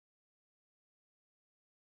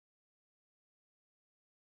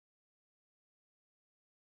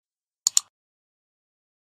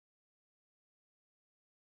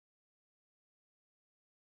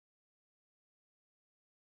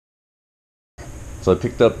So I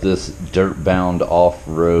picked up this dirt-bound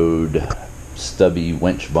off-road Stubby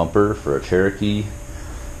winch bumper for a Cherokee.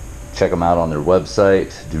 Check them out on their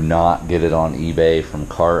website. Do not get it on eBay from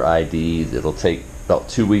Car ID. It'll take about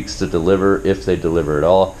 2 weeks to deliver, if they deliver at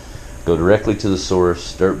all. Go directly to the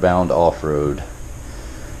source, dirt-bound off-road.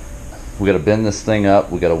 We got to bend this thing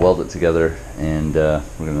up, we got to weld it together, and we're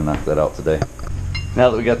going to knock that out today.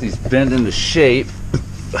 Now that we got these bent into shape,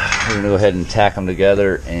 we're going to go ahead and tack them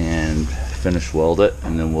together and finish weld it,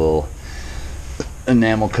 and then we'll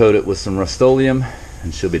enamel coat it with some Rust-Oleum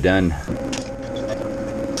and she'll be done.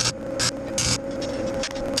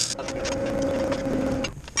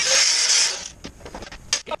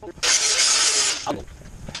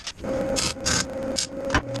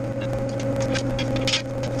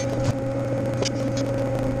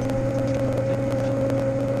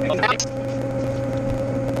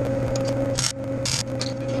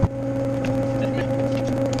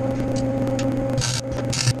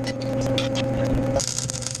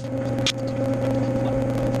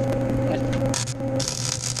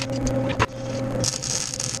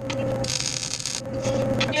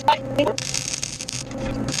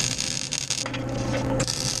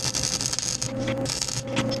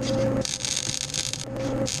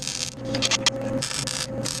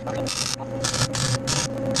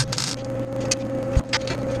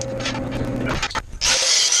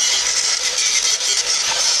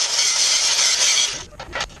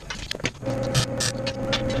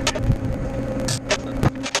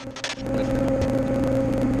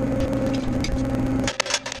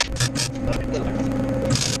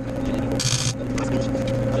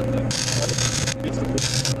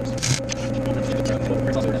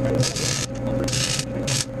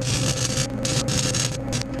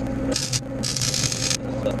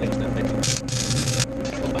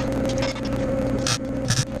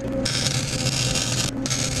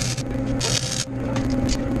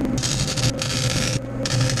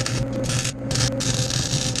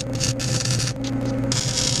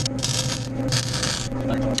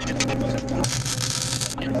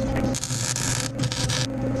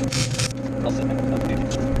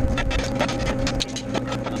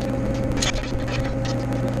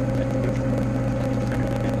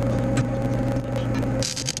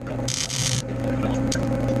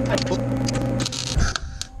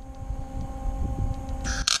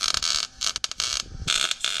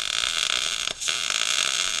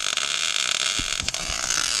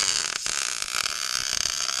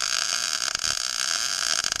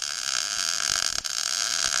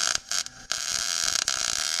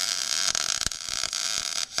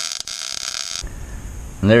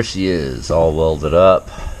 And there she is, all welded up.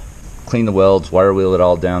 Clean the welds, wire wheel it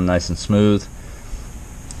all down nice and smooth.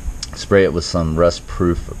 Spray it with some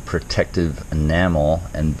rust-proof protective enamel,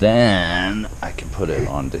 and then I can put it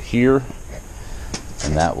onto here,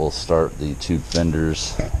 and that will start the tube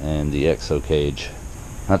fenders and the exo cage.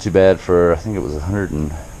 Not too bad for, I think it was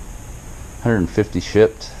 150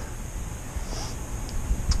 shipped.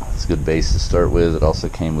 It's a good base to start with. It also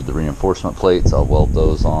came with the reinforcement plates. I'll weld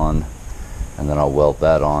those on, and then I'll weld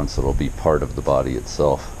that on so it'll be part of the body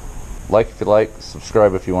itself. Like if you like,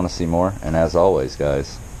 subscribe if you want to see more, and as always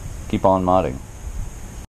guys, keep on modding.